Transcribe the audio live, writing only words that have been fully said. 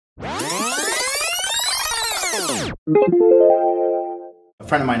A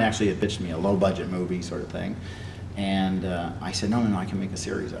friend of mine actually had pitched me a low-budget movie sort of thing, and I said, no, I can make a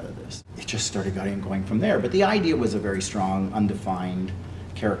series out of this. It just started going from there, but the idea was a very strong, undefined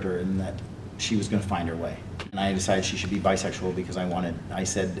character in that she was going to find her way. And I decided she should be bisexual because I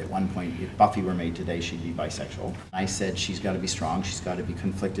said at one point, if Buffy were made today, she'd be bisexual. I said she's got to be strong, she's got to be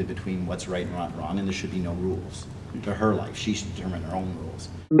conflicted between what's right and what's wrong, and there should be no rules to her life. She should determine her own rules.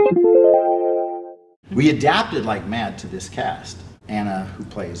 We adapted like mad to this cast. Anna, who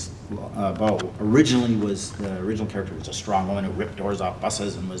plays Bo, the original character was a strong woman who ripped doors off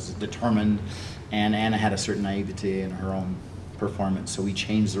buses and was determined, and Anna had a certain naivete in her own performance, so we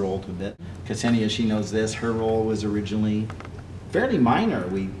changed the role to a bit. Ksenia, she knows this, her role was originally fairly minor.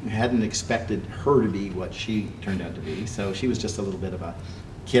 We hadn't expected her to be what she turned out to be, so she was just a little bit of a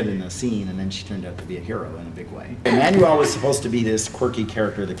kid in the scene, and then she turned out to be a hero in a big way. Emmanuelle was supposed to be this quirky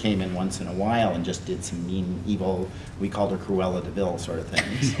character that came in once in a while and just did some mean, evil, we called her Cruella de Vil sort of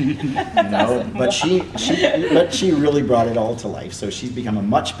things. But she really brought it all to life, so she's become a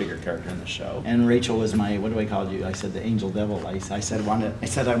much bigger character in the show. And Rachel was my, what do I call you? I said the angel devil. I said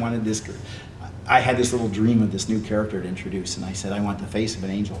I wanted this. I had this little dream of this new character to introduce, and I said I want the face of an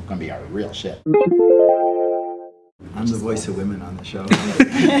angel. It's going to be our real shit. I'm the voice of women on the show.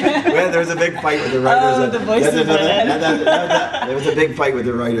 There was a big fight with the writers. Oh, the voice of women. There was a big fight with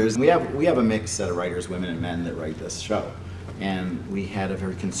the writers. We have a mixed set of writers, women and men, that write this show. And we had a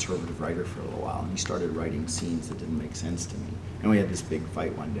very conservative writer for a little while, and he started writing scenes that didn't make sense to me. And we had this big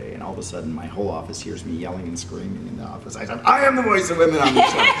fight one day, and all of a sudden my whole office hears me yelling and screaming in the office. I said, I am the voice of women on the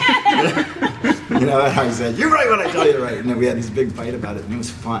show. I said, you write what I tell you to write. And then we had this big fight about it, and it was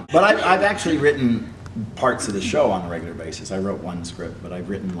fun. But I've actually written parts of the show on a regular basis. I wrote one script, but I've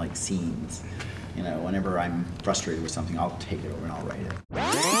written like scenes. Whenever I'm frustrated with something, I'll take it over and I'll write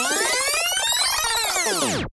it.